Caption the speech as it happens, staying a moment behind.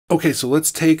Okay, so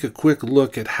let's take a quick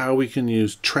look at how we can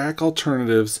use track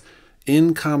alternatives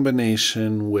in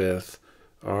combination with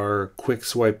our quick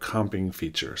swipe comping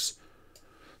features.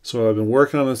 So I've been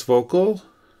working on this vocal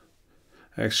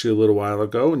actually a little while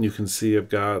ago, and you can see I've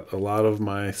got a lot of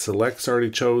my selects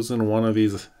already chosen. One of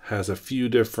these has a few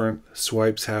different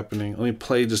swipes happening. Let me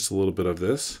play just a little bit of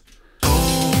this.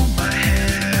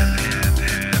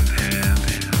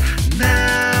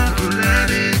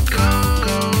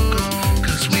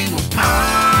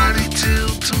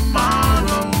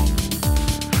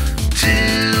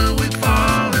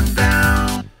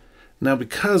 Now,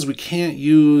 because we can't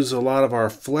use a lot of our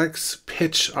flex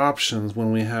pitch options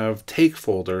when we have take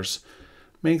folders,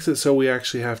 makes it so we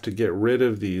actually have to get rid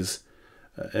of these.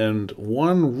 And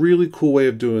one really cool way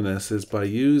of doing this is by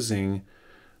using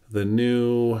the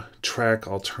new track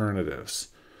alternatives.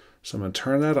 So I'm going to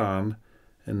turn that on,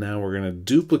 and now we're going to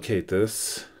duplicate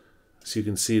this. So you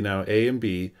can see now A and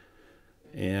B.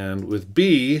 And with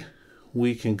B,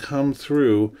 we can come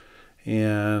through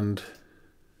and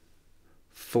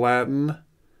flatten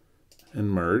and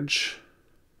merge.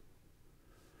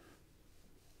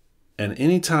 And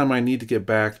anytime I need to get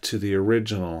back to the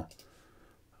original,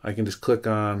 I can just click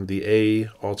on the A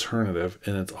alternative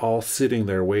and it's all sitting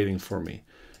there waiting for me.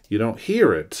 You don't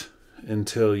hear it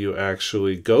until you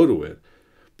actually go to it,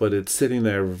 but it's sitting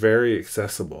there very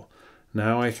accessible.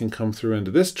 Now I can come through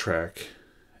into this track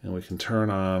and we can turn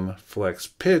on flex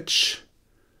pitch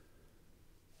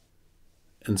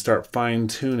and start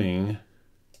fine-tuning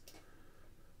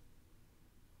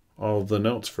all the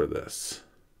notes for this.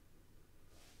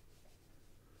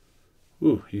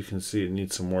 Ooh, you can see it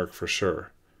needs some work for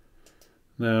sure.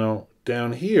 Now,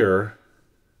 down here,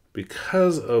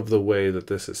 because of the way that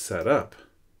this is set up,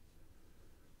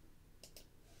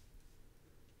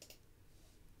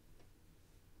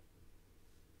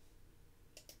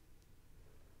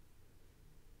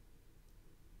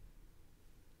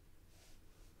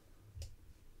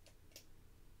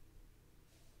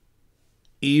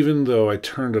 even though I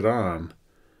turned it on,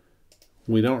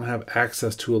 we don't have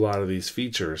access to a lot of these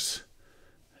features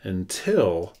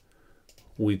until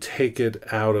we take it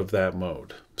out of that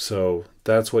mode. So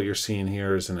that's what you're seeing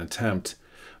here is an attempt,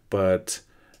 but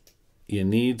you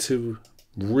need to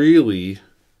really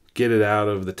get it out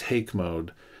of the take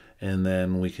mode, and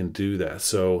then we can do that.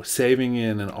 So saving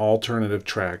in an alternative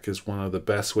track is one of the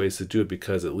best ways to do it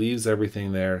because it leaves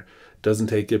everything there, doesn't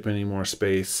take up any more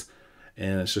space,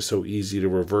 and it's just so easy to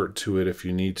revert to it if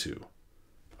you need to.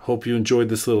 Hope you enjoyed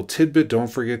this little tidbit.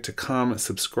 Don't forget to comment,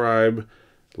 subscribe,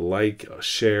 like,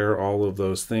 share, all of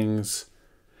those things.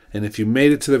 And if you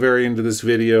made it to the very end of this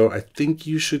video, I think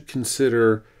you should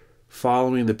consider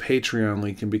following the Patreon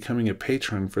link and becoming a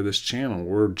patron for this channel.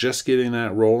 We're just getting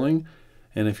that rolling,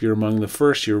 and if you're among the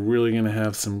first, you're really going to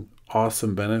have some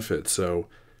awesome benefits. So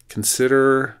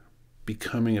consider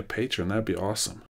becoming a patron. That'd be awesome.